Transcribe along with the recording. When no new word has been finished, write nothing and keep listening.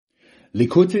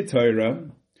Likutei Torah,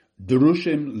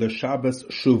 Drushim LeShabbos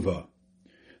Shuvah,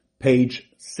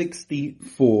 page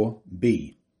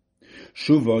 64b.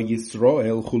 Shuvah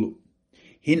Yisrael Chulu.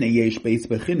 Hine yesh beis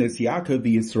bechinas Yaakov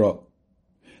Yisrael.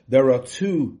 There are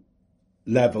two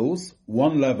levels,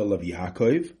 one level of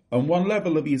Yaakov and one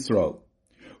level of Yisrael.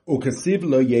 Ukasiv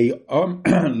lo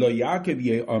Yaakov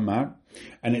ye Omar,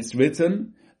 and it's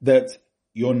written that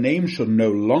your name should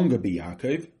no longer be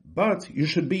Yaakov, but you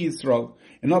should be Yisrael.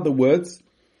 In other words,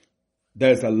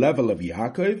 there's a level of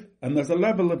Yaakov and there's a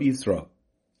level of Yisrael.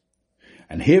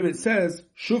 And here it says,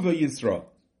 Shuvah Yisrael.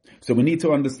 So we need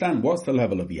to understand what's the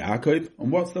level of Yaakov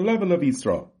and what's the level of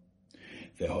Yisrael.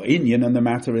 The Inyan and the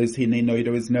matter is,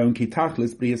 there is known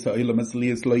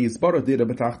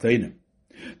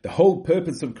the whole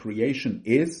purpose of creation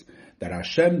is that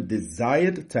Hashem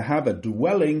desired to have a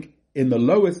dwelling in the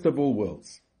lowest of all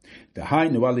worlds. Through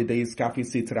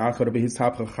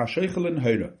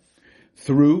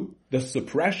the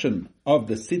suppression of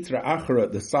the Sitra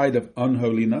Achara, the side of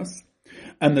unholiness,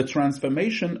 and the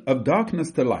transformation of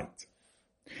darkness to light.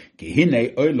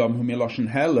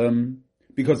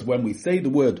 Because when we say the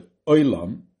word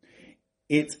olam,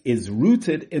 it is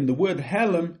rooted in the word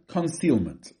helem,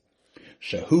 concealment.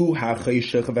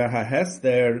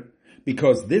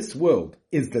 Because this world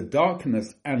is the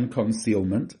darkness and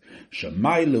concealment,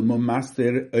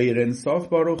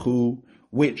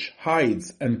 which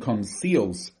hides and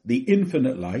conceals the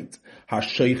infinite light,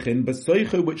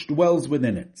 which dwells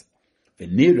within it.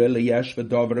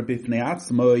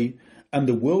 And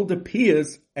the world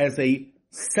appears as a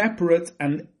separate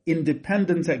and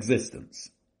independent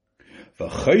existence.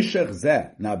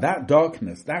 Now that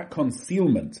darkness, that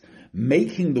concealment,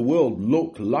 making the world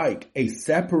look like a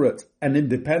separate and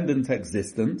independent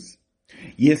existence,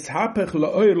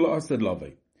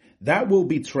 that will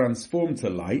be transformed to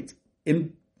light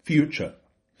in future.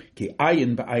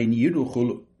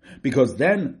 Because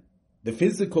then the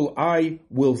physical eye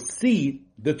will see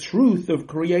the truth of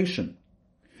creation.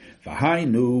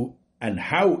 And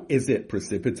how is it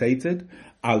precipitated?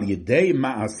 Through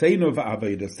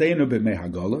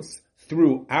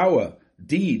our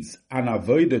deeds and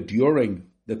avodah during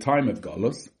the time of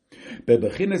Golus.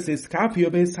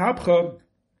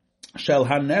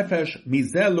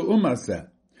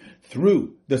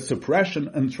 Through the suppression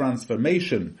and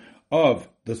transformation of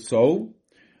the soul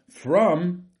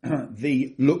from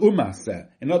the lu'umase,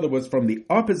 in other words, from the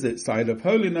opposite side of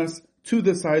holiness to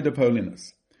the side of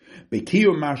holiness.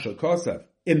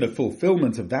 In the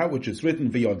fulfillment of that which is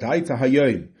written,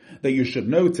 that you should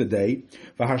know today,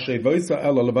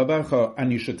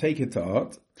 and you should take it to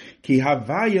heart, ki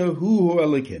havaya hu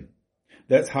elikim.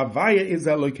 That's havaya is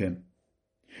elikim.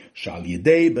 Shal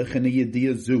yedei b'chene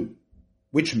yediyazu.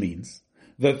 Which means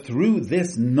that through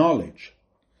this knowledge,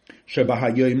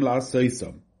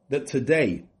 that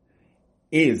today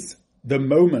is the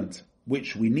moment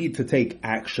which we need to take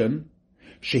action,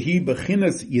 shehi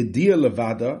b'chinas yediyah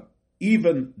levada,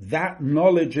 even that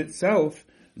knowledge itself,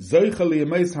 we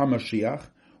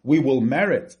will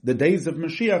merit the days of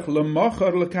Mashiach,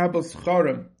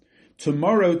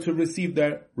 tomorrow to receive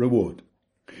their reward.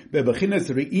 And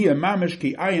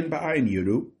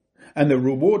the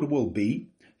reward will be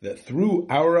that through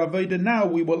our avodah now,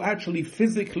 we will actually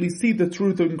physically see the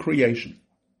truth in creation.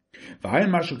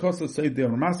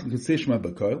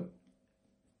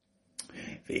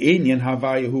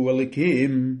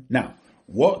 Now,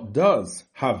 what does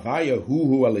Havaya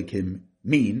Hu Elikim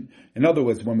mean? In other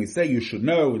words, when we say you should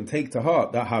know and take to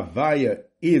heart that Havaya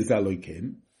is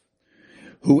Elikim,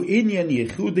 Hu Inyan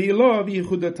Yechudei Ilav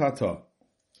Yechuda Tata.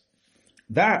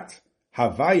 That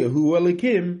Havaya Hu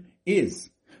Elikim is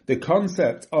the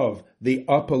concept of the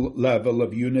upper level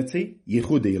of unity,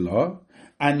 Yechudei Ilav,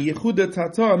 and Yechuda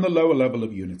Tata on the lower level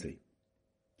of unity.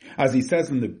 As he says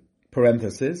in the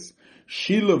parenthesis,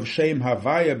 Shiluv Shem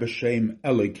Havaya b'Shem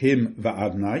Elokim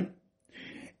va'Adnai.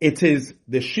 It is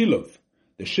the Shiluv.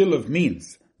 The Shiluv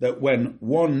means that when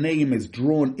one name is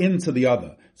drawn into the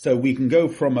other, so we can go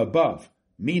from above,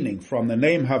 meaning from the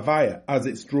name Havaya as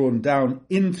it's drawn down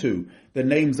into the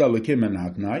names Elokim and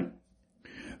Adnai.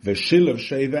 V'Shiluv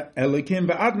Sheva Elokim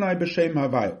va'Adnai b'Shem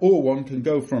Havaya. Or one can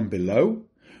go from below,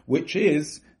 which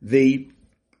is the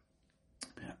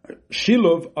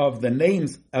Shiluv of the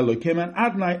names Elokim and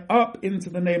Adnai up into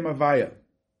the name Havaya.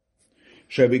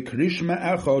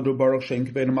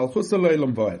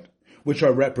 Which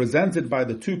are represented by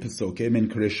the two Pesukim in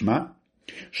Krishma.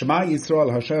 Shema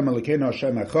Yisrael Hashem Elokeinu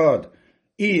Hashem Echad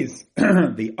is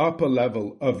the upper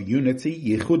level of unity,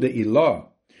 Yechuda Ilah,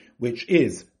 which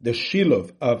is the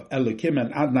Shiluv of Elokim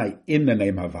and Adnai in the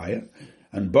name Havaya.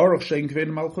 And Baruch Shem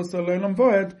Kveinu Malchus Olam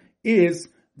Voed is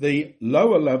the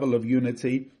lower level of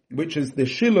unity, which is the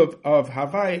Shiluv of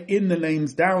Havaya in the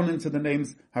names down into the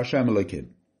names Hashem Elokim.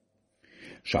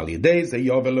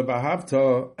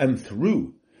 And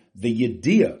through the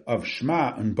Yediyah of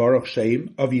Shema and Baruch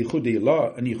Shem, of Yichudei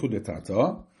Elah and Yichudei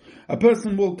Torah, a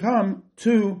person will come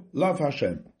to love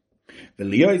Hashem.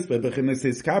 And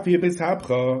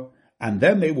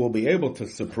then they will be able to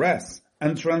suppress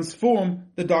and transform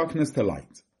the darkness to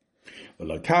light.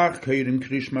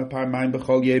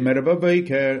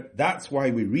 That's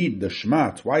why we read the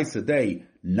Shema twice a day,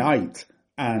 night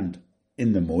and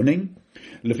in the morning.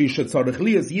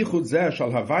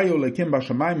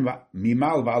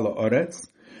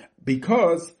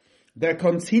 Because there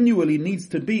continually needs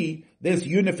to be this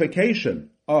unification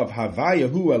of Havaya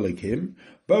Hu Elokim,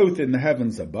 both in the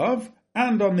heavens above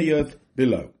and on the earth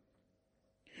below.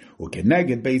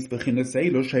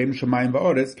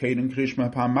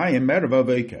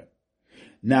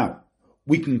 Now,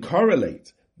 we can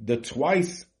correlate the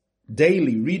twice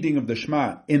daily reading of the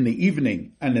Shema in the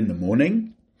evening and in the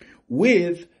morning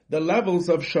with the levels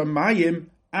of Shamayim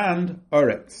and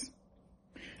Oretz.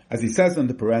 As he says in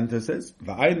the parenthesis,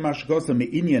 V'ayin mashgosa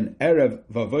me'inyan erev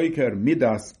v'avoiker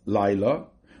midas laila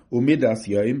u'midas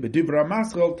yoim b'divra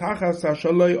maschel tachas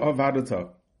ha'shaloi avadata.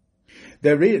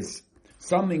 There is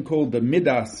something called the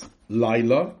midas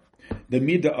laila, the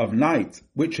midah of night,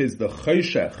 which is the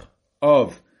choshech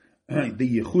of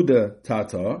the Yichudei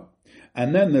Torah,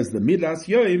 and then there's the midas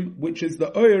yoim, which is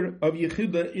the oir of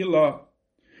Yichudei Elah.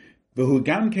 V'hu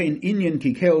gam kein inyan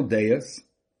kikel deis,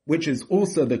 which is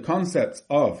also the concept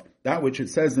of that which it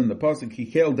says in the pasuk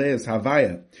Kikel Deis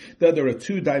Havaya, that there are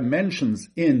two dimensions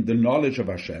in the knowledge of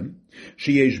Hashem.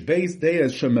 Sheyesh beis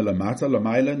deis shemelamata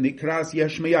lamayla nikras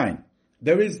yesh meyayin.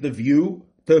 There is the view,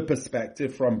 the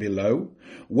perspective from below,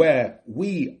 where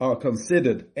we are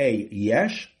considered a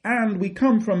yesh and we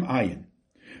come from ayin.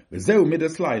 V'zeu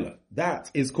midas laila. That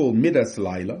is called midas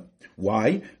laila.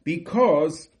 Why?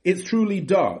 Because it's truly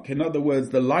dark. In other words,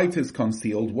 the light is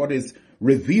concealed. What is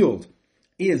revealed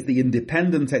is the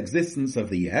independent existence of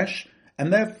the yesh,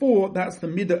 and therefore that's the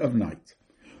midah of night.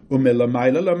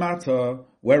 Umilamayla lamata,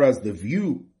 whereas the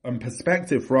view and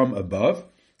perspective from above,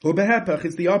 ubehepach,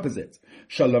 is the opposite.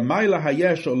 Shalamayla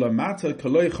hayesh olamata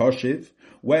koloi choshiv,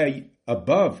 where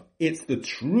above it's the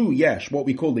true yesh, what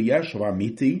we call the yesh or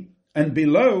amiti, and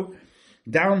below,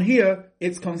 down here,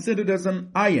 it's considered as an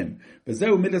ayin.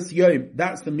 V'zeu midas yom,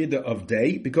 that's the midah of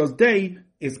day, because day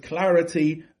is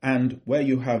clarity, and where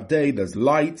you have day, there's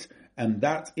light, and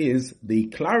that is the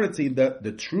clarity that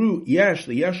the true yesh,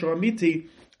 the yesh or amiti,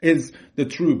 is the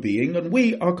true being, and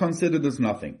we are considered as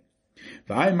nothing.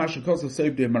 Close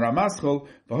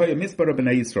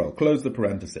the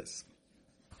parenthesis.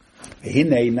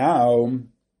 Now,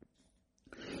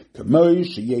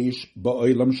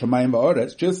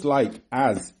 just like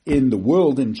as in the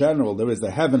world in general there is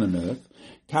a heaven and earth,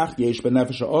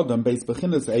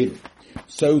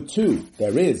 so too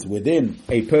there is within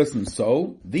a person's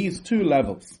soul these two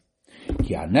levels.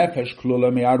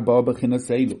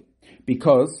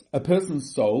 Because a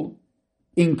person's soul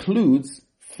includes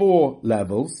four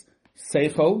levels: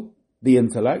 seichel, the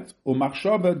intellect,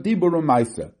 umachshava, dibur,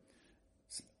 u'maisa,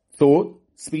 thought,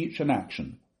 speech, and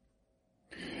action.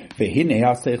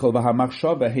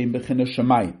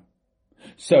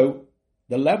 So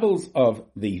the levels of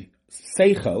the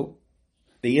seichel,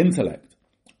 the intellect,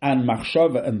 and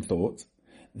machshava, and thought,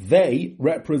 they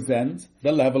represent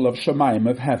the level of shamayim,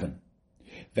 of heaven.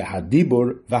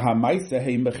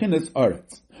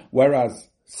 Whereas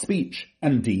speech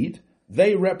and deed,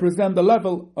 they represent the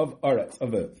level of oretz,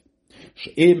 of earth.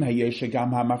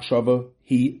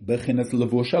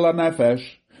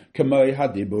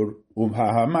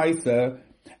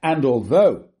 And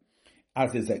although,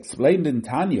 as is explained in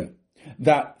Tanya,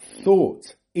 that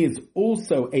thought is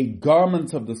also a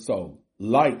garment of the soul,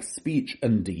 like speech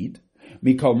and deed,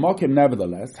 mikol mokim,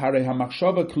 nevertheless, hare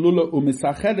hamachshava klula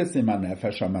umisachedes im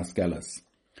hanefesh hamaskeles.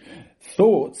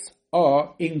 Thoughts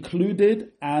are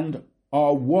included and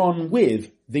are one with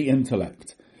the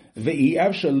intellect.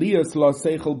 Ve'efshe lias la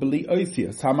seichel b'li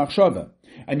oisius hamachshava.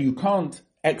 And you can't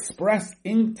express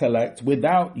intellect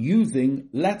without using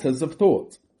letters of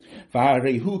thought.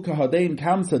 It's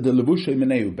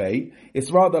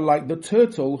rather like the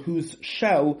turtle whose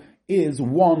shell is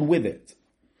one with it.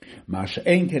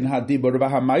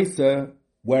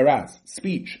 Whereas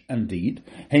speech and deed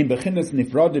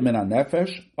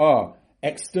are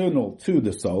external to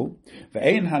the soul,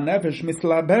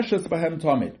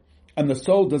 and the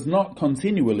soul does not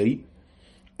continually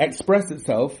express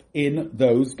itself in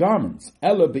those garments.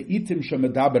 Only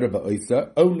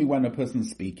when a person is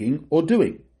speaking or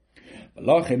doing.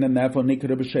 And therefore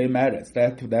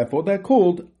therefore they're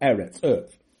called Eretz,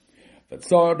 earth.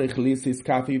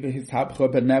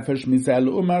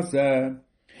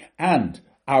 And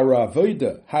our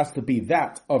avodah has to be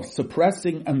that of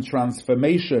suppressing and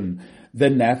transformation the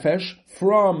nefesh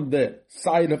from the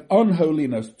side of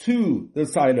unholiness to the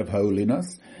side of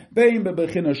holiness, whether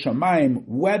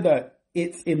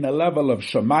it's in the level of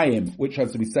shamayim, which,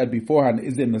 as we said beforehand,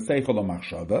 is in the seichel or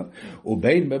machshava,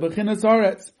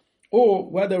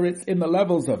 or whether it's in the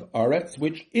levels of aretz,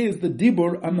 which is the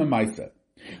dibur and the maisa.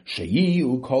 So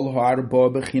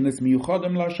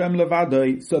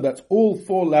that all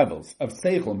four levels of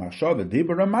seichel, machshava,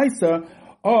 dibur, and maisa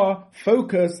are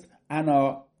focused and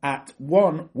are at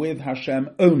one with Hashem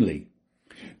only.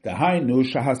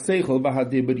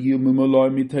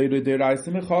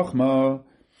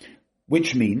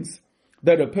 Which means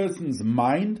that a person's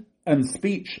mind and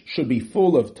speech should be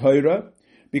full of Torah,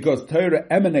 because Torah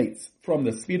emanates from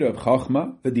the sphere of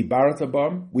Chachma, the Dibarat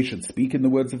Abam, we should speak in the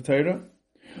words of Torah.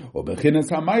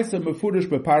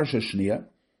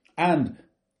 And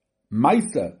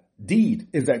Maisa, deed,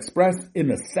 is expressed in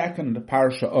the second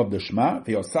parsha of the Shema,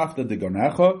 the Osafta de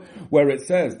Gonecha, where it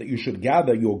says that you should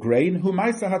gather your grain, hu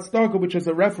Maisa HaTzedakah, which is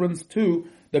a reference to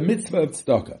the mitzvah of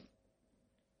tzedakah.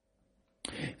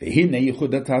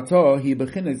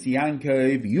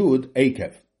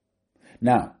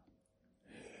 Now,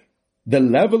 the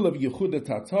level of Yehuda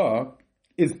Tata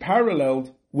is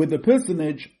paralleled with the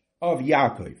personage of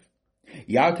Yaakov.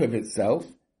 Yaakov itself,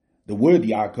 the word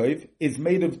Yaakov, is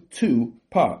made of two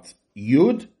parts,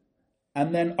 Yud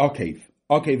and then Akev.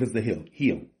 Akev is the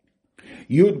heel.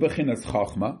 Yud bechinas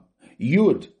Chachma.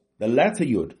 Yud, the letter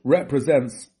Yud,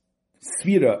 represents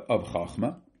Sphira of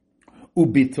Chachma.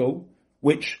 Ubitul,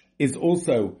 which is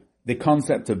also the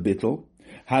concept of Bittul.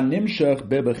 Hanimshach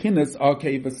bebechinas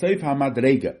Akev v'seif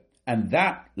hamadrega. And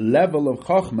that level of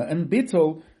Chachma and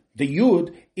Bittul, the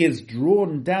Yud, is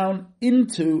drawn down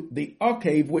into the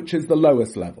Akev, which is the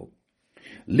lowest level.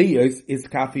 Lios is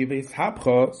kafi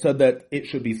v'ishapcha, so that it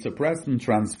should be suppressed and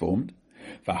transformed.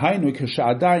 V'hainu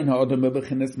k'sha'adayin ha'odam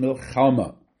bebechinas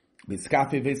milchama.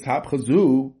 V'skafi v'ishapcha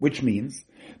zu, which means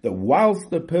that whilst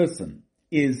the person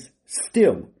is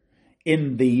still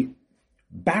in the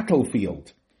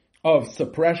battlefield of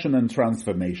suppression and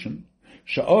transformation,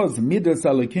 sha'oz midas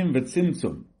alikim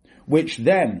v'tzimtzum, which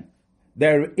then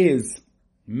there is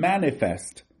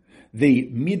manifest the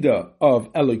midah of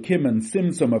Elokim and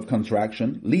Simsum of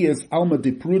contraction, Lias Alma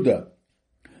Dipruda,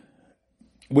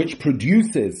 which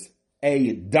produces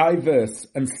a diverse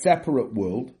and separate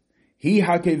world, Hi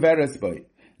Hakeveresboi.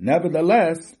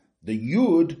 Nevertheless, the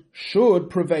Yud should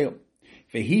prevail.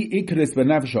 Vehi Ikris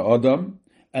Benefsha Adam,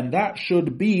 and that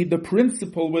should be the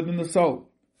principle within the soul.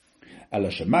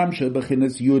 Elashamam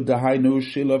Shebechinis Yud Dahainu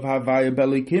Shilav Havaya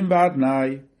Belikim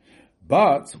Vadnai.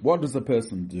 But what does a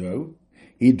person do?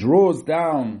 He draws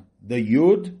down the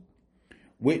Yud,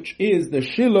 which is the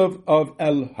Shilav of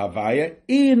El Havaya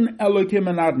in Elokim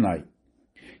and Adnai.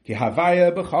 Ki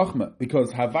Havaya b'Chachma,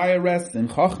 because Havaya rests in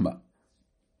Chachma.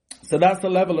 So that's the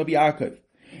level of Yaakov.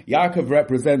 Yaakov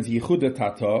represents Yehuda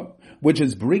Tata, which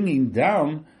is bringing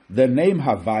down the name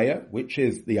Havaya, which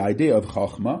is the idea of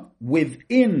Chachma,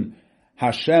 within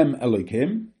Hashem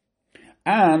Elokim,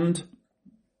 and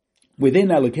within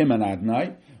Elokim and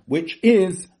Adnai, which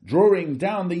is drawing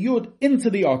down the Yud into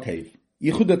the Akev,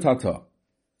 Yehuda Tata.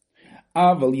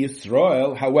 Aval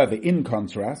Yisrael, however, in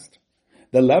contrast,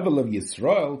 the level of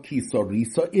Yisrael, Ki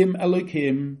Sorisa im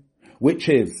Elokim, which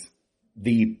is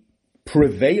the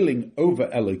prevailing over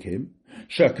Elokim,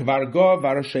 Shekvargo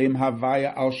Varashem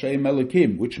Havaya Al Shem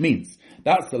Elokim, which means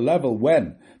that's the level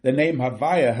when the name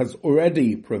Havaya has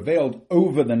already prevailed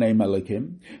over the name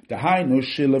Elokim. Dahainu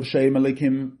Shilav Shem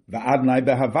Elokim Va'adnai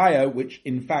Behavaya, which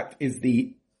in fact is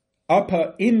the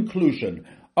upper inclusion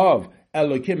of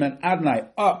Elokim and Adnai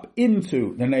up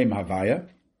into the name Havaya,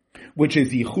 which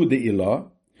is Yichuda Ilah.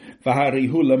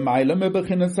 V'harihu l'mayla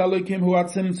mebechinas Elokim hu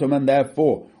atzimtzum, and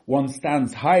therefore one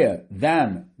stands higher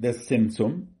than the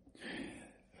Simtzum.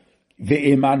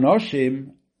 Ve'im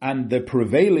anoshim, and the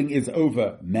prevailing is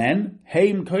over men.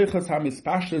 Heim koichas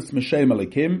hamispashlis m'shem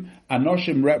Elokim.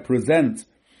 Anoshim represent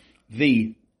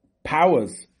the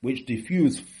powers which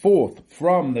diffuse forth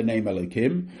from the name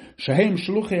Elokim. Shehem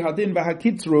shluchei hadin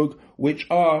v'hakitzrug, which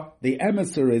are the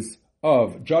emissaries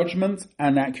of judgment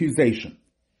and accusation.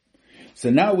 So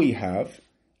now we have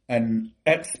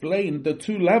explained the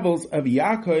two levels of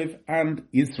Yaakov and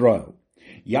Yisrael.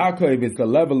 Yaakov is the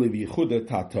level of Yehuda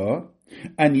Tata,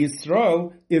 and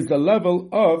Yisrael is the level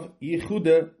of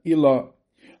Yehuda Ilah.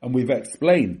 And we've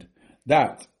explained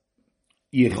that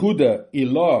Yehuda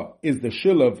Ilah is the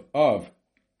Shilav of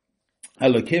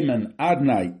Elokim and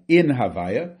Adnai in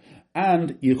Havaya,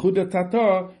 and Yehuda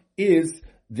Tata is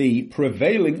the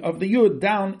prevailing of the Yud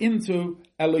down into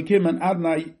Elokim and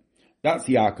Adnai. That's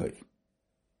Yaakov.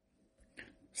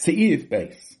 Seif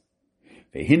base.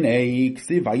 Vehinei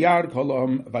ksiv vayar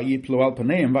kolom vayiplu al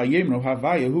paneim vayimru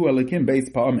Havaya hu Elokim base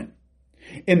pa'amim.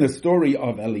 In the story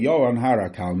of Eliyahu and Hara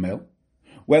Carmel,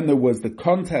 when there was the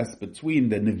contest between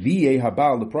the Nevi'ei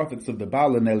Habal, the prophets of the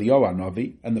Baal, and Eliyahu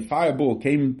Navi, and the fireball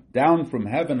came down from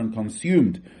heaven and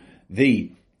consumed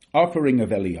the offering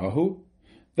of Eliyahu,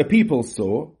 the people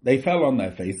saw, they fell on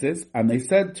their faces, and they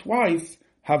said twice,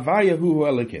 Havaya hu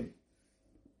Elokim.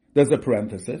 There's a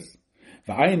parenthesis.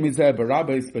 V'ayin mizeh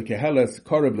barabes v'keheles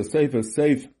korev l'sefer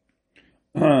seif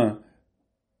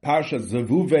Parsha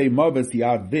Zavuvei Mobes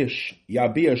Yavish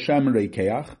Yabia Shem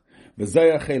Reikeach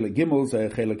V'zeh Chele Gimel Zeh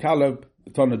Chele Kaleb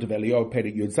Tona Develio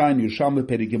Pedig Yudzayin Yushalme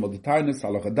Pedig Gimel Detainis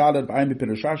Halach Adalet V'ayim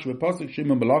B'Pirashash V'Posik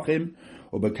Shimon Belachim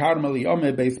U'Bekarmel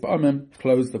Yomeh Beis Ba'amim.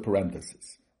 Close the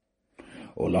parenthesis.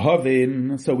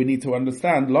 Olahavin. So we need to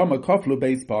understand Lama Koflu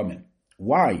Beis Ba'amim.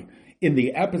 Why, in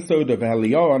the episode of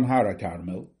Eliyahu on Hara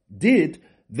Carmel, did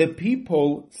the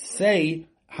people say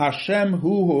Hashem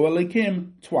Hu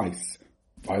Elokim twice?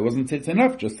 Why wasn't it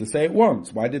enough just to say it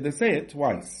once? Why did they say it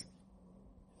twice?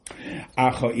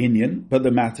 Acha inyan, but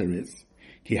the matter is,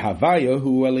 ki Havaya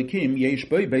hu Elokim yesh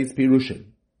boi beis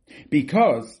pirushim.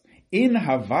 Because in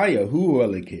Havaya hu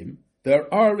Elokim,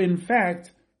 there are in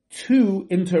fact two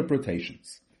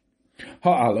interpretations.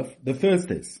 Ha'alef, the first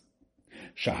is,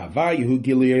 Shahavaya hu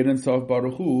gilui ein sof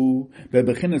baruch hu,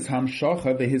 bebechinas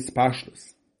hamshocha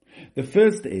vehispashtus. The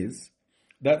first is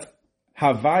that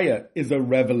Havaya is a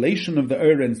revelation of the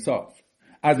Ein Sof,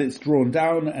 as it's drawn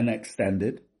down and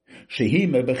extended.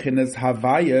 Shehime bechinas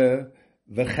Havaya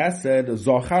v'chesed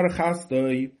zochar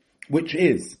chastoi, which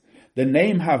is the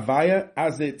name Havaya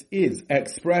as it is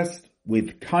expressed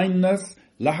with kindness,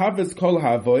 lahavas kol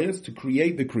havoyas, to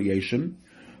create the creation.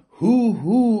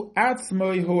 Hu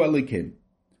atzmoi hu Elokim.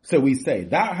 So we say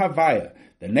that Havaya,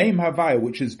 the name Havaya,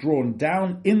 which is drawn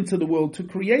down into the world to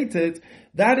create it,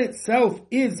 that itself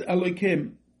is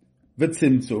Elokim.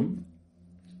 V'tzimtzum,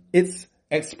 it's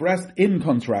expressed in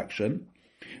contraction.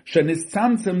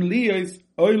 Shenistantzem liyos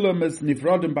olam es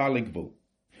nifrodim ba'alikvul.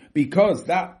 Because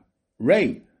that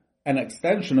ray, an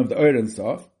extension of the Ein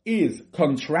Sof, is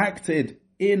contracted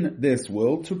in this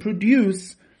world to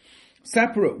produce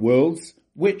separate worlds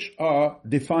which are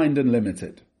defined and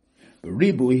limited.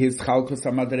 With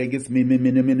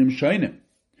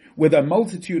a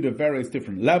multitude of various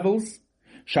different levels,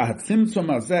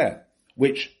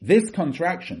 which this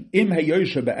contraction, even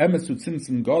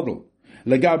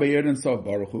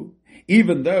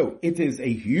though it is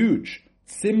a huge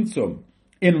tzimtzum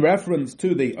in reference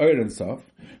to the Ein Sof,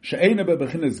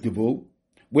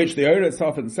 which the Ein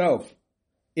Sof itself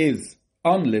is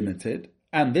unlimited,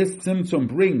 and this tzimtzum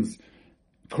brings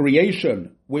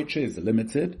creation which is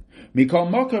limited. Mikol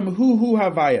mokum hu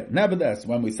Havaya. Nevertheless,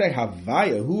 when we say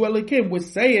Havaya hu Elokim, we're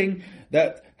saying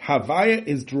that Havaya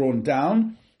is drawn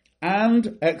down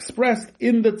and expressed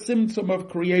in the tzimtzum of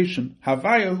creation.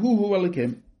 Havaya hu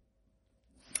Elokim.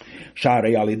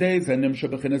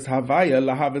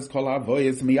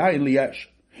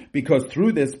 Because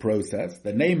through this process,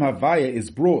 the name Havaya is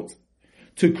brought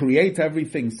to create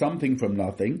everything, something from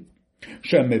nothing.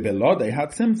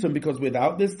 Because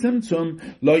without this tzimtzum,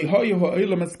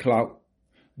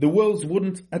 the worlds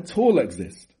wouldn't at all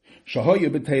exist.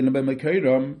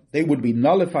 They would be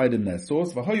nullified in their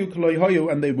source,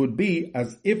 and they would be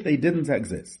as if they didn't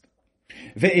exist.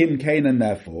 And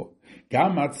therefore,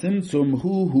 therefore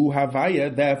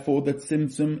the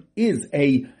tzimtzum is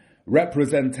a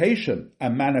representation, a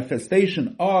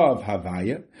manifestation of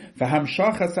Havaya,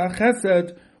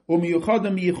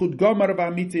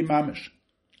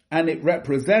 and it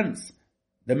represents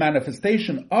the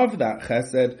manifestation of that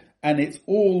chesed, and it's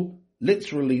all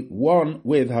literally one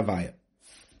with Havaya.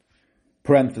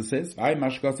 Parenthesis. So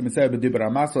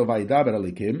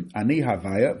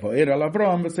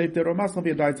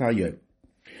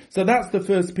that's the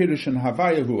first pirush in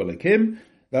Havaya hu Elokim,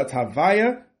 that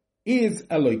Havaya is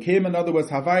Elokim. In other words,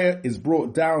 Havaya is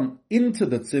brought down into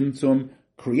the tzimtzum,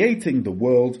 creating the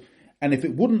world. And if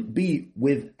it wouldn't be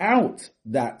without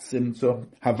that tzimtzum,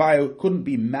 Havaya couldn't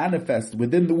be manifest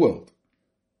within the world.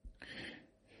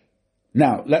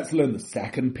 Now, let's learn the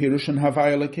second pirush in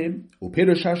Havaya Elokim.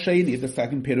 Upirush hasheni, the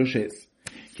second pirush is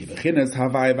Ki b'chinas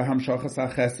Havaya v'hamshachas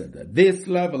hachesed. This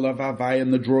level of Havaya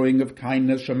and the drawing of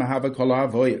kindness, shemahava kol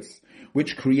havoyas,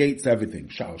 which creates everything.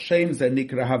 Shal shem ze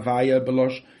nikra Havaya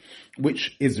belosh,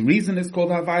 which is reason is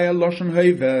called Havaya Loshen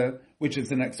Hove, which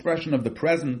is an expression of the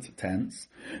present tense,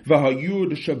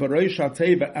 v'hayud shebareish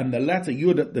hateva, and the letter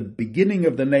yud at the beginning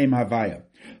of the name Havaya.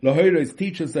 Lahoros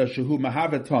teaches us shehu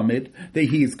mahavet tamid, that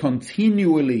he is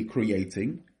continually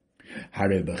creating.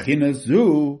 Hare b'china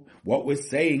zu, what we're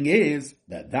saying is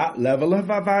that level of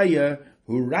Havaya,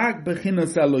 hu rak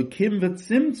b'chinas elokim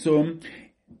v'tzimtzum,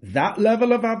 that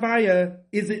level of Havaya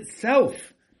is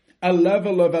itself a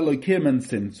level of elokim and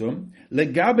tzimtzum,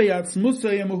 legabe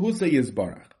atzmusa yemuhusa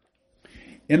yizbarach.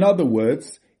 In other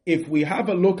words, if we have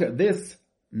a look at this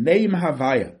name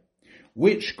Havaya,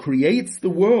 which creates the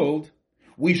world,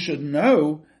 we should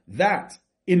know that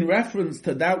in reference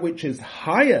to that which is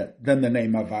higher than the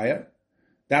name Havaya,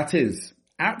 that is,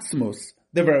 Atzmus,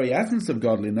 the very essence of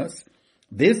godliness,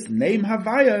 this name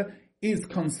Havaya is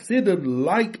considered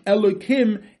like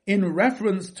Elokim in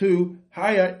reference to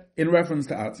higher, in reference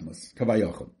to Atzmus,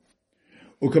 Kavayochem.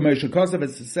 Ukamesha Kosev, it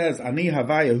says, Ani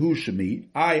Havaya hu shemi,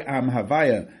 I am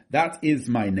Havaya, that is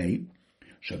my name.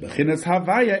 Shebechinas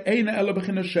Havaya eina ela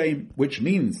bechinas shem, which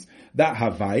means that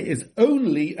Havaya is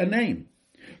only a name.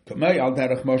 Kamei al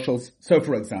derech moshels, so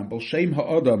for example, Shem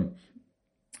ha'odam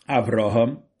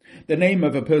Avraham, the name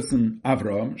of a person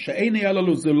Avraham, she'eini ela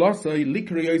luzulosai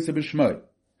likriyose b'shmoi.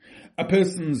 A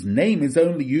person's name is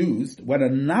only used when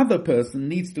another person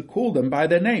needs to call them by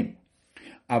their name.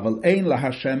 However,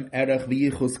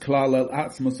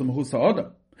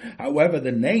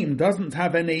 the name doesn't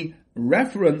have any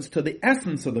reference to the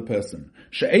essence of the person.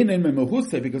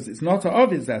 Because it's not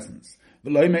of his essence.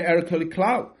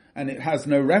 And it has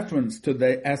no reference to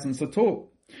the essence at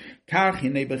all. So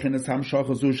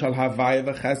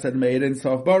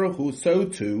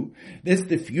too, this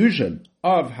diffusion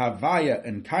of Havaya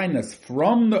and kindness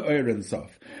from the Ein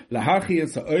Sof,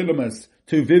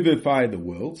 to vivify the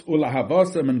worlds,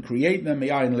 and create them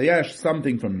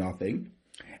something from nothing,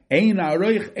 it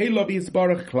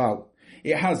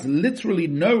has literally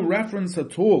no reference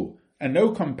at all and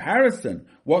no comparison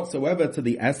whatsoever to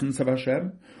the essence of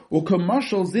Hashem.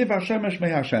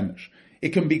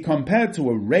 It can be compared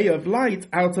to a ray of light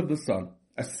out of the sun,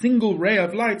 a single ray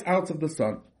of light out of the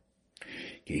sun.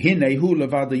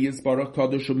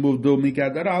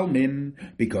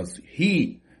 Because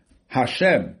he,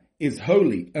 Hashem, is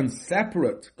holy and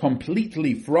separate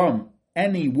completely from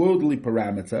any worldly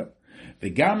parameter.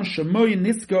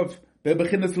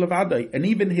 And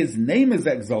even his name is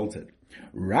exalted.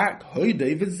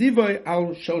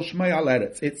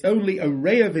 It's only a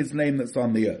ray of his name that's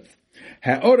on the earth.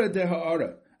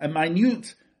 A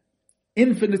minute,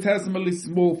 infinitesimally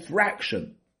small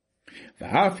fraction.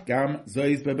 And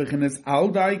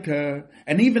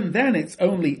even then it's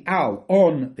only al,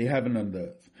 on the heaven and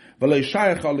earth.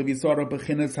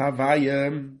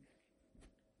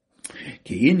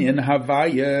 Ki'inyan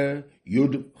Havaya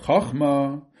Yud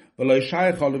Chochma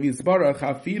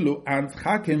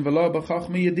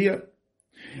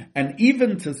and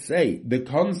even to say the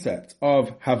concept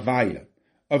of Havaya,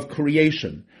 of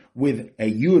creation, with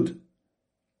a Yud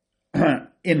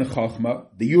in Chochma,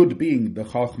 the Yud being the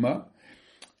Chochma,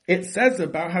 it says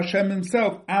about Hashem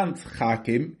himself, and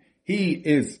Chakim, he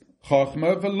is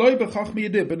Chochma, but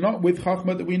not with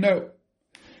Chochma that we know.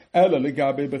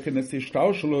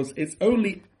 It's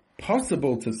only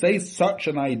possible to say such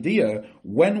an idea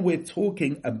when we're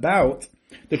talking about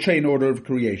the chain order of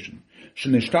creation,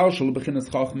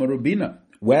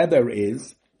 where there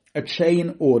is a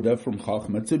chain order from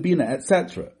Chachma to Bina,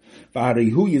 etc.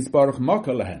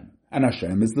 And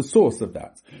Hashem is the source of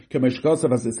that.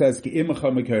 As it says,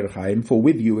 for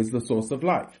with you is the source of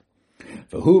life.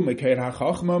 Because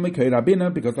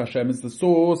Hashem is the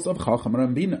source of Chachma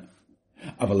and Bina.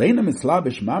 But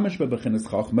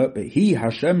he,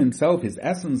 Hashem himself, his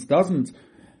essence doesn't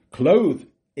clothe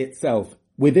itself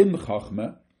within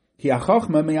Chachma.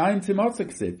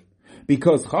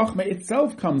 Because Chachma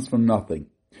itself comes from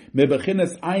nothing.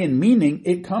 Meaning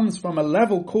it comes from a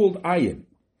level called ayin.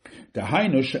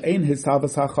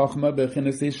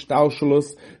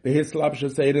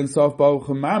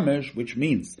 Which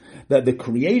means that the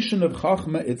creation of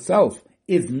Chachma itself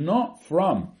is not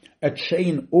from a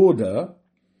chain order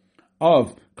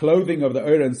of clothing of the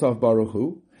Ein Sof Baruch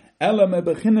Hu. Rather,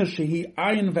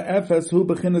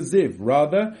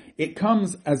 it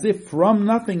comes as if from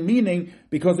nothing, meaning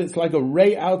because it's like a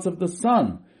ray out of the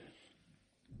sun.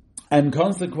 And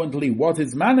consequently, what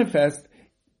is manifest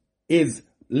is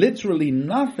literally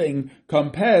nothing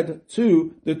compared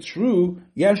to the true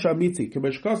Yesh Amiti,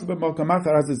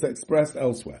 as is expressed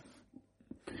elsewhere.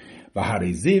 Now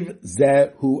this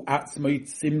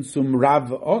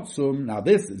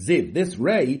ziv, this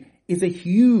ray, is a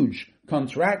huge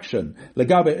contraction,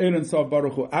 legabe Ein Sof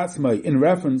Baruch Hu Atzmai, in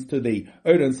reference to the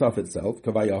Ein Sof itself,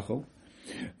 Kavayachal.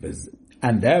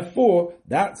 And therefore,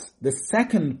 that's the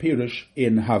second pirush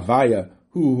in Havaya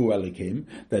Hu Elikim,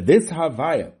 that this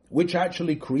Havaya, which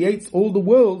actually creates all the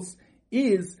worlds,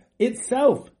 is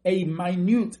itself a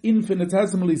minute,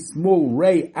 infinitesimally small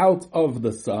ray out of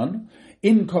the sun,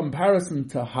 in comparison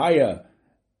to higher,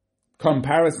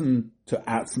 comparison to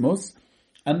Atzmos,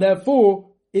 and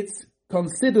therefore it's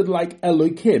considered like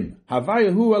Elokim,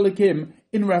 Havaya Hu Elikim,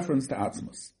 in reference to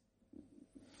Atzmos.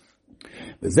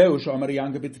 And that's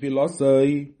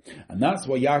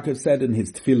what Yaakov said in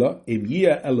his tefillah, Im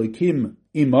yeh Elokim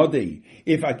imodi,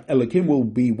 if Elokim will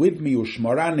be with me,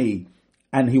 ushmarani,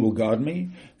 and he will guard me,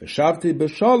 v'shavti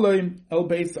b'shalom el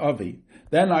beis avi,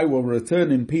 then I will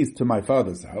return in peace to my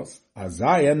father's house,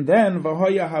 azai, and then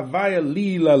v'hoya havaya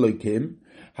li l'Elokim,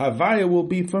 havaya will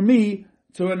be for me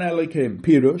to an Elokim,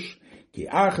 pirush, ki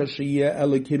acha sheyeh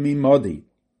Elokim imodi,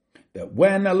 that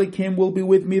when Elokim will be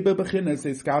with me, bebechinas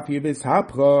iskafi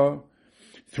v'ishapcha,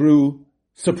 through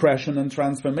suppression and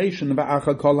transformation,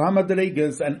 v'acha kol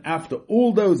hamadregas, and after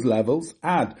all those levels,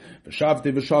 add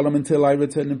v'shavti v'shalom, until I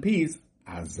return in peace,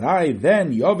 azai,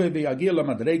 then yove v'yagil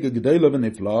hamadrega gedola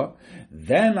v'nifla,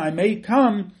 then I may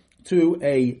come to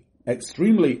a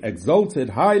extremely exalted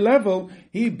high level,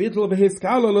 he bitl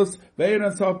v'hiskalolus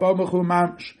v'eran sof b'amuchu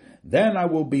mamsh, then I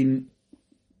will be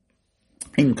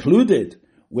included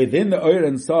within the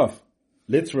Ein Sof,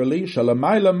 literally,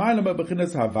 shalamayla maila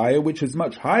bebechinas havaya, which is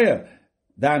much higher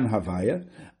than havaya,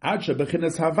 adsha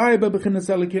bechinas havaya bebechinas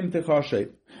elikim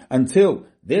techashet, until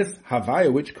this havaya,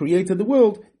 which created the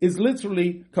world, is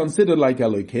literally considered like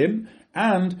Elokim,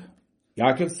 and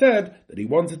Yaakov said that he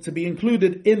wanted to be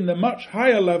included in the much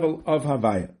higher level of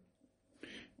havaya.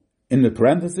 In the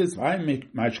parenthesis, it says,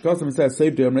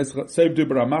 Seivdu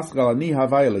b'ramaschal ani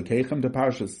havaya lekeichem, the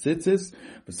parashas tzitzis,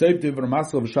 v'seivdu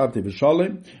b'ramaschal v'shavti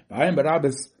v'sholim, v'ayim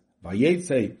b'rabes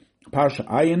v'yetze, parsha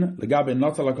ayin, legabe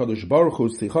notal HaKadosh Baruch Hu,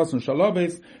 stichos and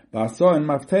shalobes, v'asoin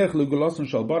maftech l'gulos and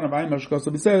shalbana, v'ayim hashkos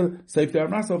v'sel, seivdu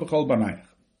b'ramaschal v'chol banayach.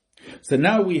 So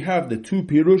now we have the two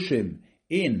pirushim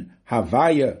in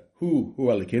havaya hu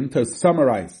elikim. To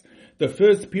summarize, the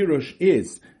first pirush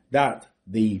is that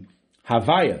the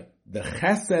havaya, the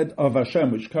chesed of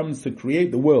Hashem, which comes to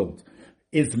create the world,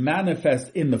 is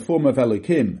manifest in the form of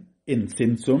Elokim in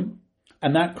Tzimtzum,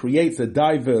 and that creates a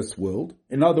diverse world.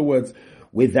 In other words,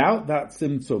 without that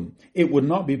Tzimtzum, it would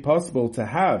not be possible to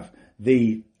have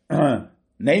the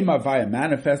name Havaya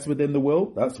manifest within the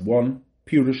world. That's one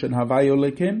Pirush in Havaya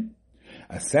Elokim.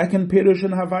 A second Pirush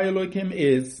in Havaya Elokim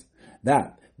is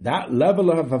that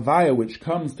level of Havaya which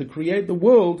comes to create the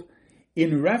world,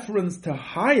 in reference to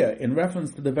higher, in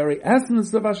reference to the very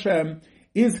essence of Hashem,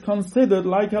 is considered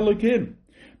like Elokim,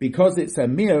 because it's a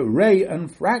mere ray and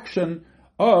fraction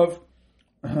of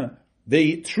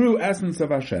the true essence of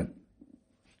Hashem.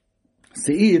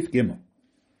 Seif Gimel.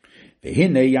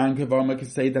 V'hinei Yankov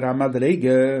Amakaseder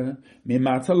HaMadrega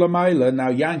Mimata L'mayla. Now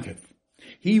Yankov,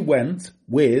 he went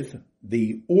with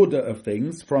the order of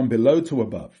things from below to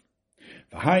above.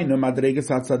 And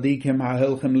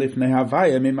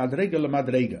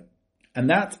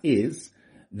that is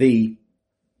the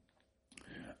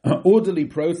orderly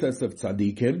process of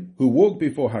tzaddikim who walk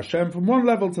before Hashem from one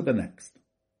level to the next.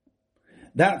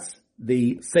 That's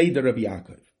the Seder of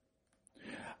Yaakov.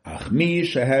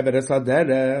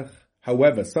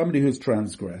 However, somebody who's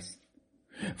transgressed,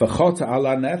 and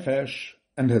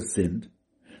has sinned,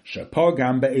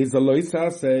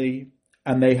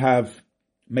 and they have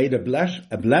made a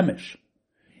blemish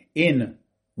in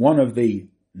one of the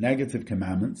negative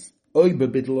commandments, or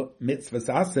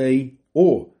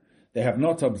they have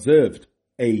not observed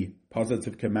a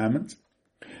positive commandment,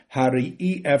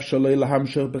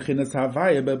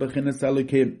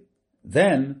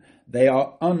 then they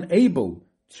are unable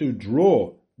to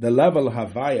draw the level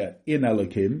Havaya in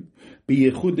Elokim,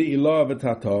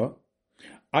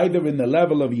 either in the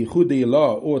level of Yichudi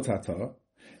Ilah or Tata,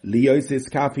 Liosis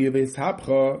kafi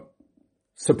v'ishapcha,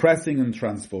 suppressing and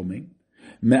transforming,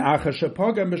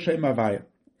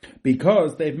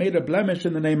 because they've made a blemish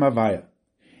in the name Havaya.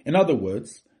 In other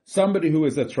words, somebody who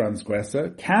is a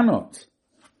transgressor cannot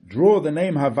draw the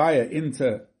name Havaya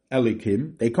into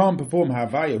Elikim. They can't perform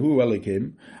Havaya hu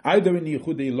Elikim, either in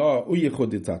Yichudi Ilah or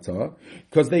Yichudi Tata,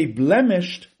 because they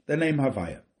blemished the name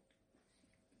Havaya.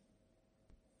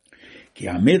 Ki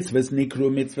ha-mitzvahs nikru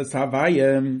mitzvahs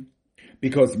Havaya,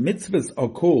 because mitzvahs are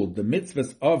called the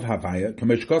mitzvahs of Havaya,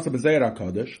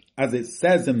 as it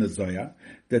says in the Zohar,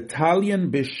 the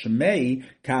Talyan b'shmei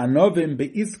ka'anovim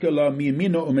be'iskala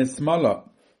miyamino u'mismala,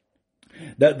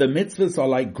 that the mitzvahs are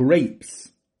like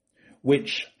grapes,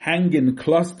 which hang in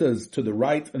clusters to the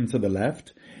right and to the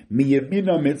left.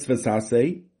 Miyamina mitzvahs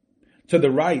aseh, to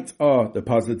the right are the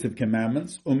positive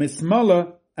commandments,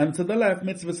 umismala, and to the left,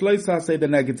 mitzvahs lo aseh, the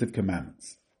negative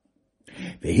commandments.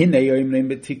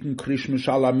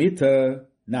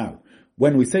 Now,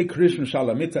 when we say Krishna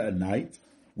Shalamita at night,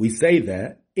 we say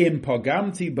there, Im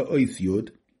pagamti ba'ois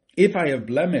yud, if I have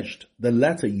blemished the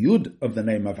letter yud of the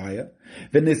name of Haya,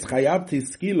 v'nischayavti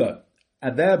skila,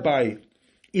 and thereby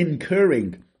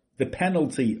incurring the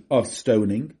penalty of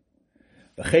stoning,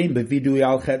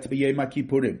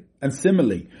 and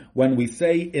similarly, when we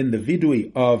say in the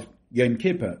vidui of Yom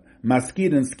Kippur,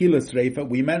 maskir and skila sreifa,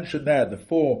 we mentioned there the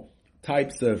 4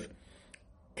 types of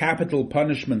capital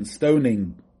punishment,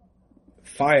 stoning,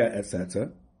 fire,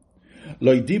 etc.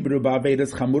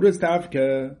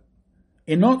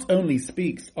 It not only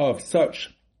speaks of such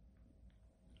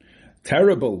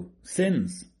terrible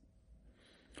sins,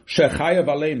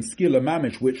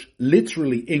 which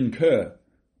literally incur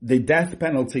the death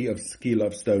penalty of skila,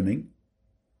 of stoning,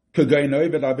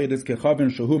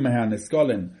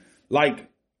 like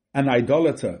an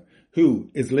idolater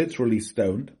who is literally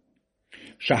stoned,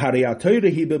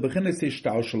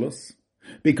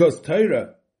 because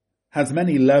Torah has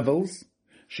many levels.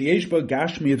 It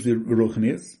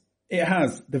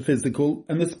has the physical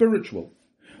and the spiritual.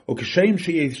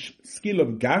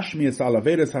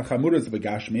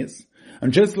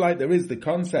 And just like there is the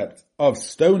concept of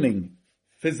stoning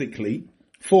physically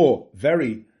for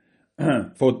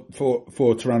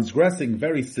transgressing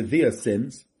very severe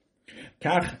sins,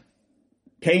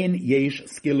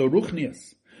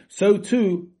 so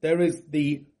too there is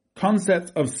the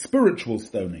concept of spiritual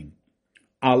stoning.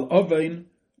 Al ovein,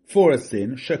 for a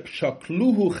sin,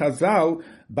 shakluhu chazal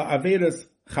ba'averas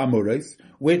chamuris,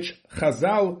 which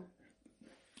Chazal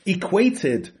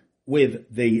equated with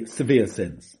the severe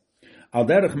sins. Al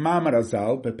derech mamar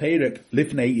azal beperek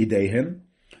lifnei idehen,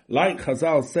 like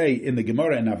Chazal say in the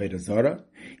Gemara in Avodah Zarah,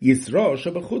 Yisro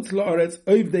shebechutz la'aretz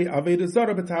ovdei Avodah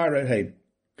Zarah b'ta'arehem.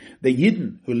 The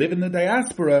Yidden who live in the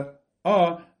diaspora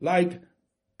are like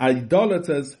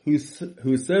idolaters who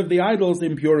serve the idols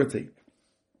in purity.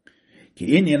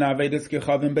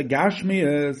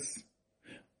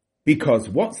 Because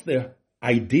what's the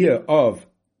idea of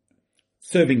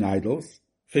serving idols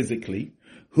physically?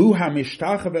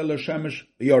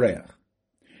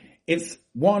 It's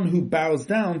one who bows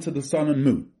down to the sun and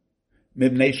moon.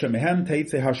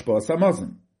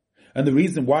 And the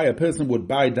reason why a person would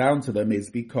bow down to them is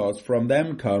because from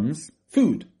them comes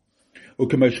food. As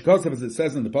it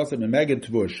says in the Pasuk,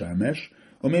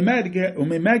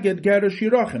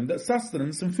 that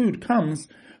sustenance and food comes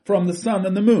from the sun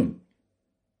and the moon.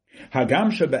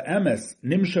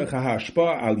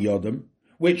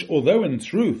 Which, although in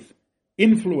truth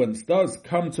influence does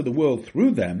come to the world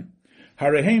through them,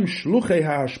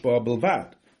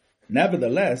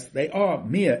 nevertheless they are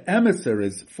mere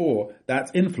emissaries for that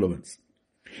influence.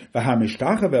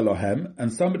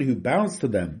 And somebody who bows to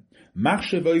them,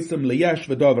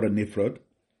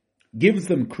 gives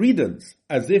them credence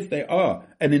as if they are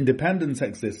an independent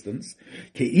existence,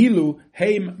 as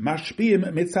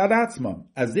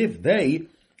if they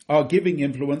are giving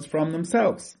influence from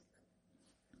themselves.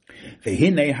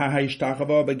 Now,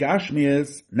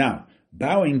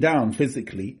 bowing down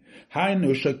physically,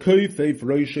 is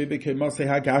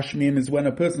when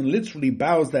a person literally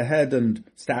bows their head and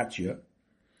stature.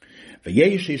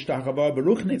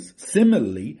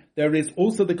 Similarly, there is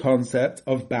also the concept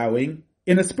of bowing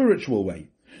in a spiritual way.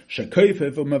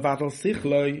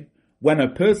 When a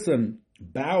person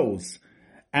bows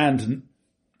and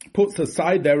puts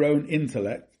aside their own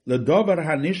intellect,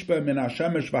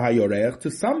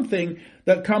 to something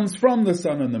that comes from the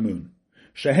sun and the moon,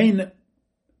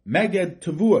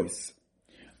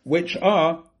 which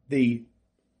are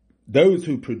those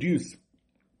who produce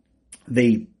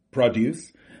the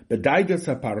produce.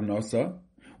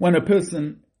 When a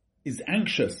person is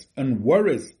anxious and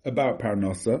worries about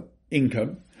parnasa,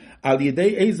 income, and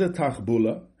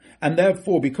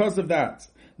therefore because of that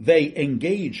they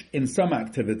engage in some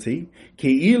activity,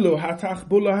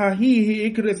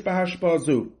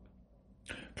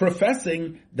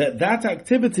 professing that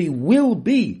activity will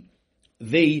be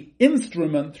the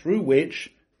instrument through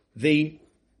which the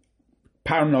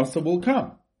parnasa will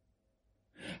come.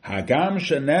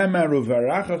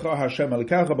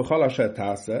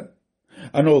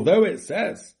 And although it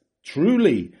says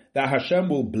truly that Hashem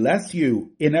will bless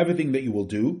you in everything that you will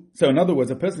do, so in other words,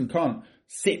 a person can't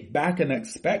sit back and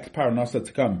expect parnasa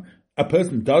to come. A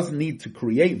person does need to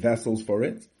create vessels for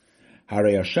it.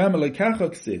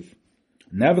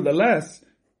 Nevertheless,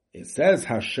 it says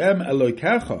Hashem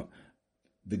Elokecha,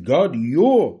 the God,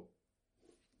 your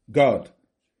God,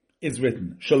 is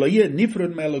written,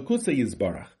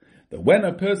 that when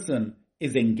a person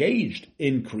is engaged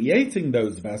in creating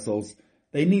those vessels,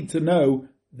 they need to know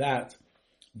that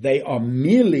they are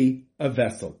merely a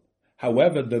vessel.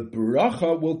 However, the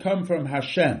bracha will come from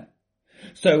Hashem.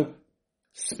 So,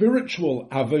 spiritual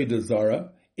avodah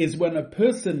zarah is when a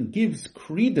person gives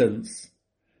credence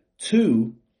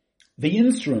to the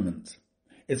instrument.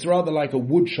 It's rather like a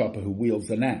wood chopper who wields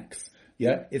an axe.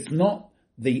 Yeah, it's not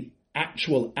the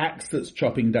actual axe that's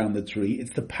chopping down the tree,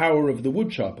 it's the power of the wood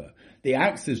chopper. The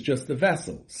axe is just the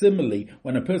vessel. Similarly,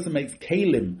 when a person makes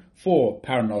kalim for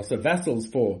parnasa, vessels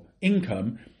for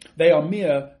income, they are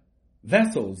mere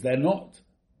vessels. They're not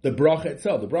the bracha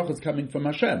itself. The bracha is coming from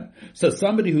Hashem. So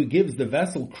somebody who gives the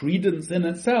vessel credence in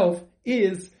itself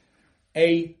is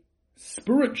a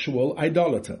spiritual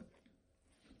idolater.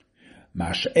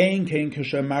 And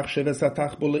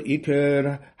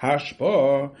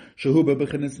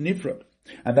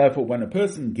therefore, when a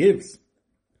person gives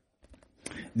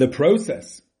the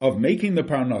process of making the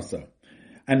parnasa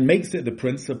and makes it the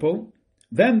principle,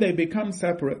 then they become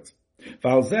separate.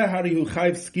 And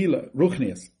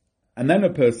then a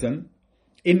person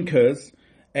incurs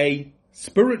a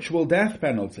spiritual death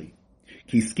penalty.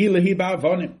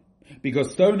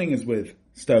 Because stoning is with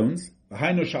stones. In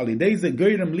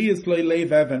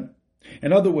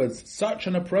other words, such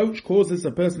an approach causes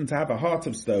a person to have a heart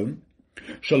of stone.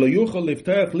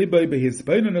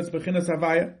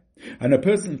 And a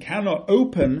person cannot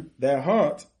open their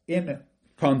heart in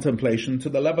contemplation to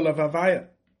the level of Havaya.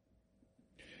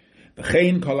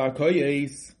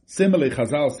 Similarly,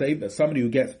 Chazal say that somebody who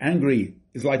gets angry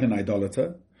is like an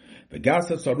idolater.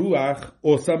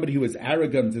 Or somebody who is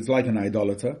arrogant is like an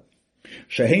idolater.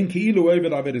 Because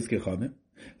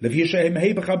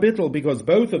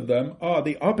both of them are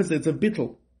the opposites of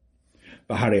bittul.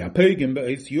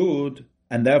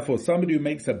 And therefore, somebody who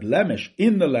makes a blemish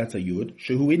in the letter Yud,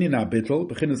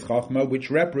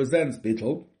 which represents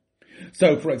bittul.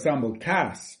 So, for example,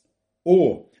 Kas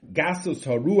or Gasus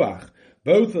Haruach,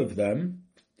 both of them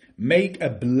make a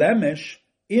blemish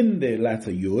in the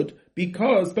letter Yud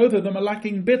because both of them are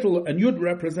lacking bittul, and Yud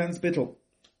represents bittul.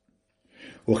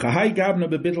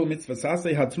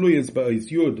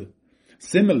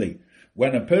 Similarly,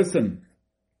 when a person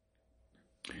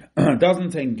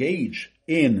doesn't engage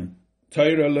in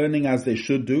Torah learning as they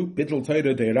should do, bittul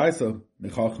Torah deiraisa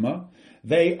nechachma,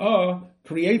 they are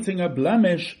creating a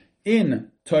blemish in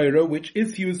Torah which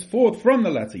issues forth from the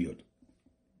letter Yud.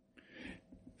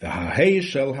 The Hahei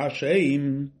shel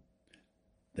Hashem,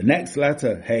 the next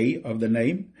letter, Hey, of the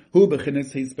name,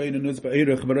 represents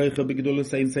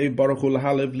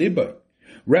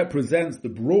the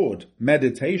broad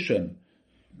meditation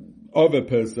of a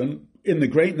person in the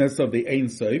greatness of the Ein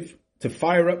Sof to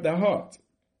fire up their heart.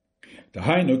 So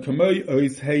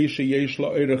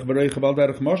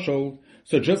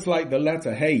just like the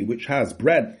letter Hey, which has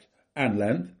breadth and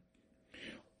length,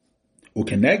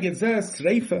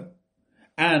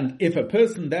 and if a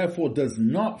person therefore does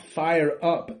not fire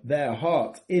up their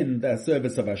heart in their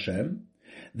service of Hashem,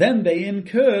 then they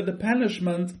incur the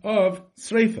punishment of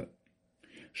sreifa.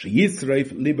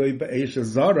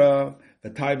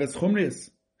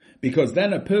 Because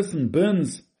then a person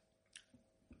burns,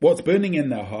 what's burning in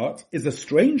their heart is a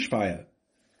strange fire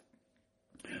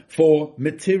for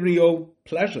material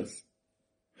pleasures.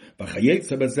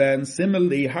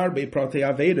 Similarly,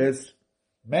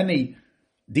 many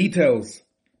details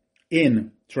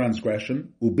in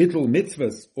transgression, ubitul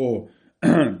mitzvahs, or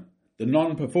the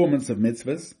non-performance of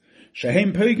mitzvahs,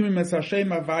 shehem poigmim es Hashem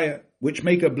havaya, which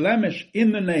make a blemish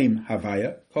in the name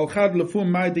havaya, kol chad lefum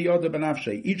mai diyoda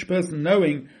benafshe, each person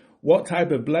knowing what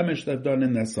type of blemish they've done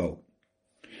in their soul.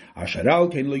 Asher al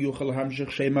ken lo yuchal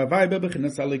hamshich shem havaya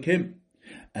bebechinas alikim.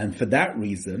 And for that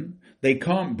reason, they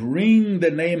can't bring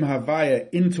the name Havaya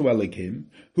into Elikim,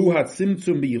 who had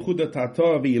simtzum biyichuda tata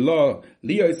v'ilah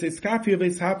liyos iskafia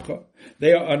v'ishapcha.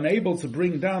 They are unable to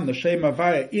bring down the Shem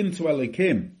Havaya into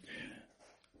Elikim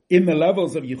in the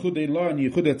levels of Yichud Ilah and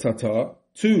Yichud Tata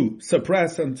to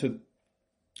suppress and to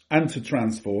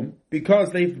transform,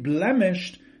 because they've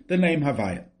blemished the name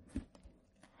Havaya.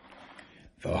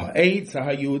 So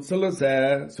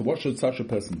what should such a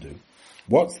person do?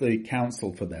 What's the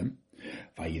counsel for them?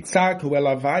 They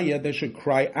should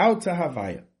cry out to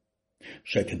Havaya.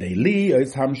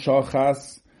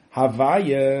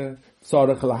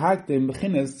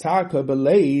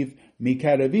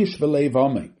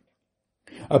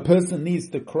 A person needs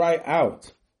to cry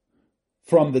out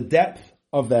from the depth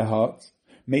of their hearts.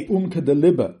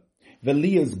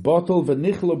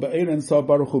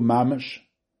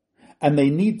 and they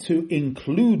need to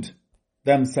include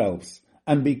themselves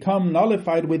and become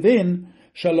nullified within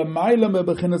Shalamayla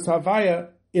bebechinas Havaya,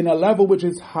 in a level which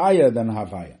is higher than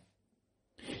Havaya.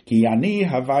 Ki yani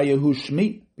Havaya hu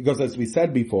shmi, because as we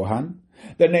said beforehand,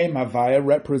 the name Havaya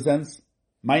represents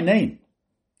my name.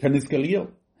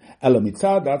 Kaniskalil.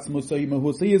 Elamitzad atzmusay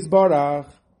mehusi yisbarach.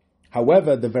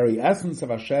 However, the very essence of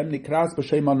Hashem nikras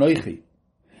b'shem Anoichi,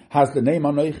 has the name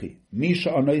Anoichi, Misha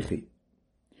Anoichi.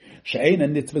 She'ein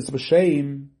and nitzvus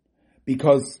b'shem,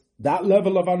 because that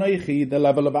level of Anoichi, the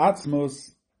level of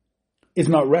Atzmus, is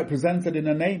not represented in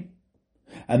a name.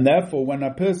 And therefore, when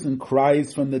a person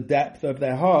cries from the depth of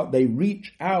their heart, they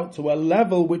reach out to a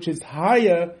level which is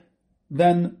higher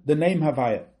than the name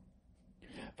Havaya.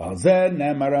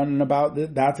 And about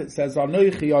that it says,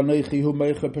 Anoichi, Anoichi hu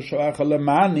meicha peshoecha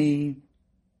lemani,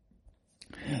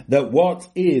 that what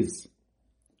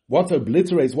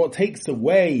obliterates, what takes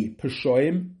away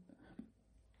peshoim,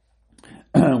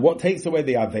 what takes away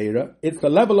the Aveira, it's the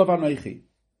level of Anoichi.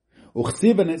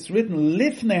 Uchsiv, and it's written,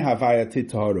 Lifnei Havaya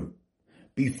titaharu.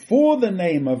 Before the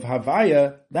name of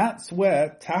Havaya, that's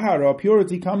where Tahara,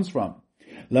 purity, comes from.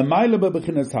 Lamayla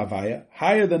bebechinas Havaya,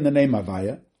 higher than the name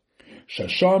Havaya.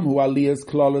 Shasham hu aliyas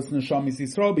klalas neshamis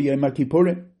Yisrael b'yom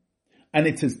HaKippurim. And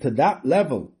it is to that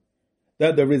level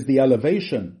that there is the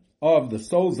elevation of the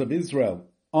souls of Israel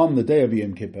on the day of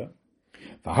Yom Kippur.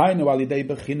 V'hainu alidei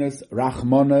bechinas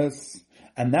rachmanas,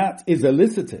 and that is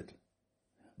elicited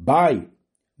by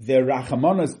the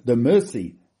rachmanas, the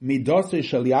mercy, midosei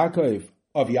shel Yaakov,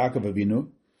 of Yaakov Avinu,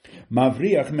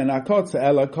 mavriach min hakotza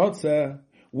el hakotza,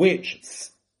 which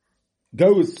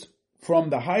goes from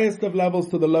the highest of levels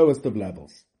to the lowest of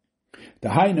levels.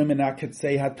 Dahainu min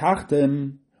haketzei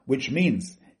hatachtim, which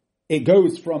means it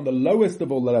goes from the lowest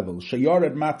of all levels,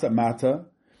 sheyored mata mata,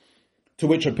 to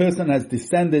which a person has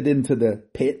descended into the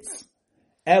pits,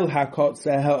 el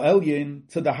hakotza hel elyin,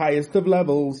 to the highest of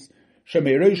levels,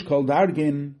 shemeirosh kol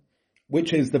dargin,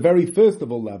 which is the very first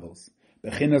of all levels.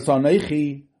 Bechinas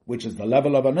Anoichi, which is the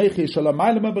level of Anoichi,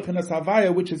 Shalamayla bechinas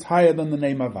Havaya, which is higher than the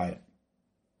name Havaya.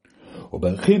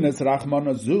 Ubechinas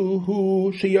Rachmana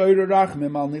Zuhu Sheyoyre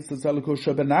Rachmim al Nitzas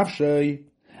Elikusha Benafshei.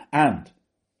 And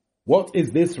what is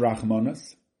this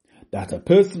Rachmanas? That a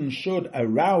person should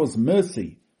arouse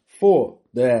mercy for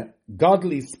their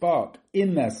godly spark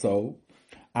in their soul,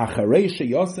 Acharei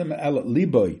Sheyosem El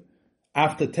Liboy,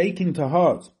 after taking to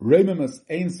heart Romimus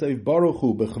Ein Sof Baruch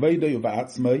Hu B'chveido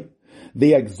V'atzmai,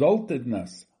 the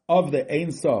exaltedness of the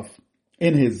Ein Sof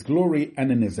in his glory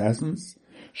and in his essence,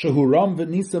 Shehuram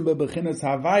v'nisam bebechinas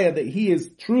Havaya, that he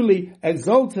is truly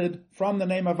exalted from the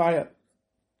name Havaya.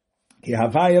 Ki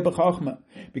Havaya b'chachma,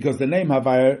 because the name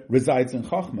Havaya resides in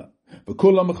Chachma.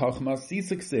 V'kulam b'chachma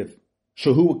siseksiv,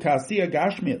 shehu kasiya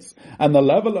gashmias, and the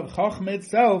level of Chachma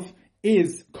itself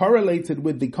is correlated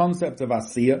with the concept of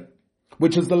Asiya,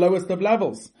 which is the lowest of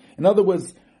levels. In other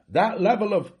words, that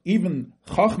level of even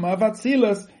Chachma of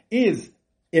Atzilus is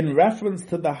in reference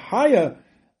to the higher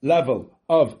level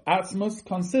of Atzmus,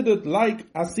 considered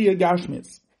like Asiya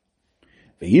Gashmis.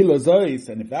 V'hila zois,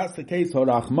 and if that's the case,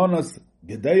 Horachmanas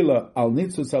Gedela al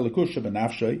Nitzus Elikusha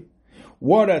Benafshei,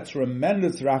 what a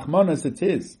tremendous Rachmanas it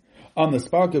is on the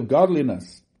spark of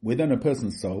godliness within a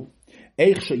person's soul.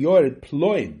 Eich sheyored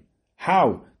ploim,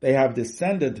 how they have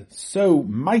descended so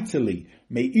mightily,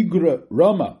 me'igra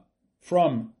Rama,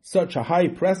 from such a high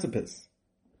precipice.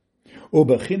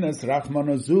 Ubechinas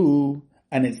Rachmanazu,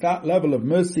 and it's that level of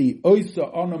mercy,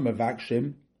 oisa onam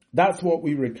mevakshim, that's what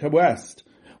we request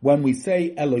when we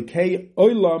say Elokei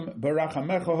olam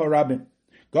barachamecha harabim,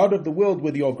 God of the world,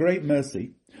 with your great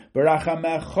mercy,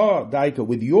 barachamecha daika,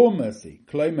 with your mercy,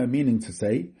 kloima, meaning to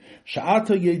say,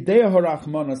 sha'ata yedei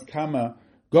harachmanas kama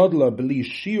godla b'li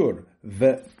shiur,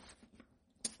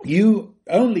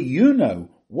 only you know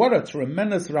what a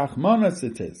tremendous rachmanas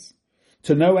it is,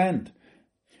 to no end.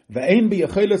 Ve'ein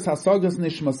bi'acheles hasagas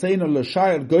nishmaseinu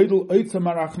l'shayr goydel oitzam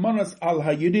harachmanas al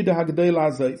hayudid hagdol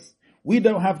hazais. We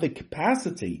don't have the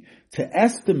capacity to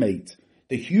estimate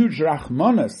the huge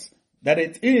rachmanas that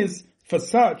it is for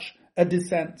such a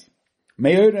descent.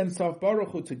 Me'or en sof baruch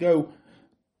hu, to go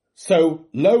so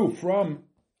low from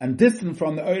and distant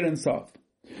from the Or en sof.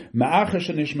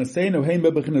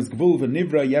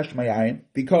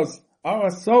 Because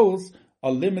our souls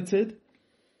are limited,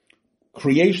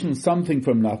 creation something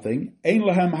from nothing,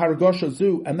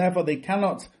 and therefore they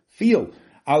cannot feel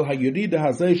they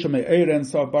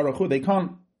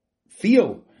can't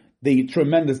feel the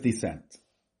tremendous descent.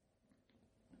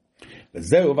 And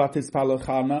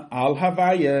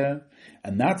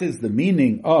that is the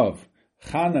meaning of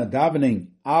Chana davening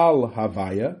al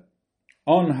Havaya,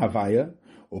 on Havaya,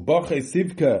 Uboche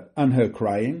Sivka, and her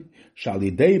crying,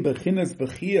 Shalidei Bechinas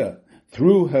Bechia,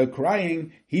 through her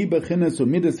crying, Hi Bechinas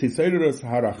Umidas Hisoiderus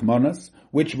Harachmanas,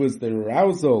 which was the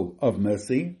arousal of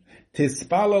mercy,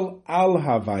 Tispalal al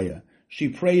Havaya, she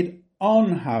prayed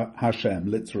on Hashem,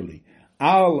 literally,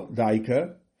 al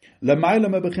Daika,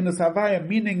 Lemailama Bechinas Havaya,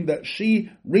 meaning that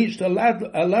she reached a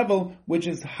level which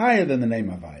is higher than the name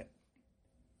Havaya.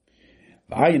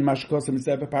 V'ayin mashkosim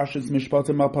zeh b'parshas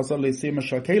mishpatim al pasal le'sim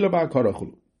shakela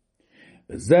ba'karachulu.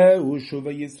 V'zehu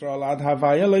shuva Yisrael ad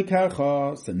Havaya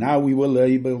le'kecha. So now we will be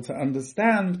able to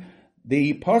understand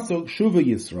the pasuk Shuva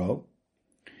Yisrael,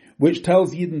 which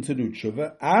tells Yidden to do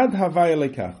tshuva, ad Havaya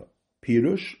le'kecha.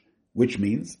 Pirush, which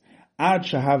means, ad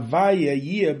shehavaya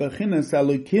yeh bechinas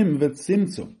elokim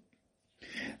v'tzimtzum.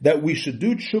 That we should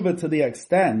do tshuva to the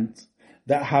extent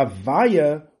that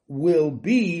Havaya will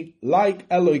be like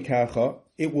Elokecha,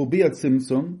 it will be a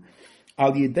tzimtzum,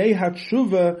 al yidei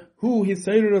ha-tshuva hu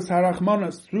hiseirus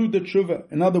harachmanas, through the tshuva.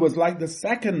 In other words, like the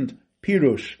second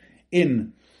pirush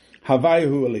in Havaya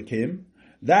hu Elokim,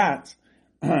 that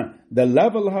the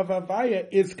level of Havaya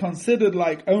is considered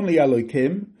like only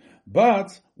Elokim,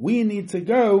 but we need to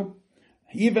go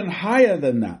even higher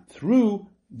than that, through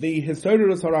the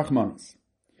hiseirus harachmanas.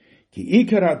 Ki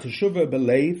ikar ha-tshuva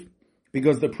b'leiv,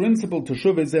 because the principle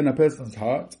teshuva is in a person's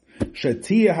heart.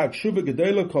 Shetia hatshuva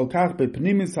gedola kol kach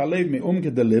bepnimis halev me'um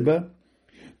kedeliba,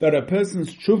 that a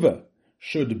person's tshuva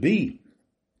should be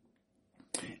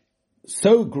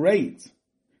so great,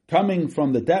 coming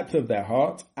from the depth of their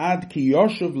heart, ad ki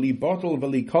yoshuv li botol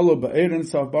v'li kolo ba'erin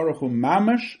sav baruch hu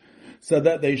mamash, so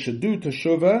that they should do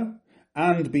teshuva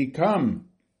and become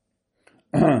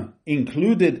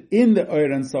included in the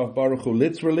Oir and Sof Baruch Hu,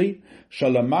 literally,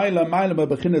 Shalamayla Maila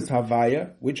Bechinas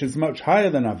Havaya, which is much higher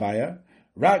than Havaya,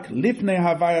 Rak Lifnei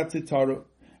Havaya Titaru,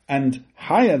 and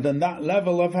higher than that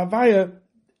level of Havaya,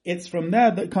 it's from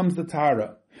there that comes the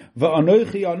Tara.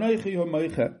 V'anoichi anoichi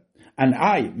homoicha, and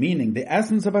I, meaning the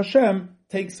essence of Hashem,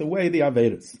 takes away the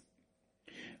Averis.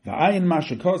 V'ayin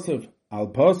mashakosov al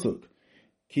posuk,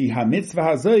 ki ha-mitzvah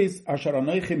hazois asher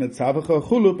anoichi mitzavacha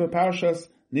chulu beparshas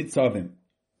Nitzavim.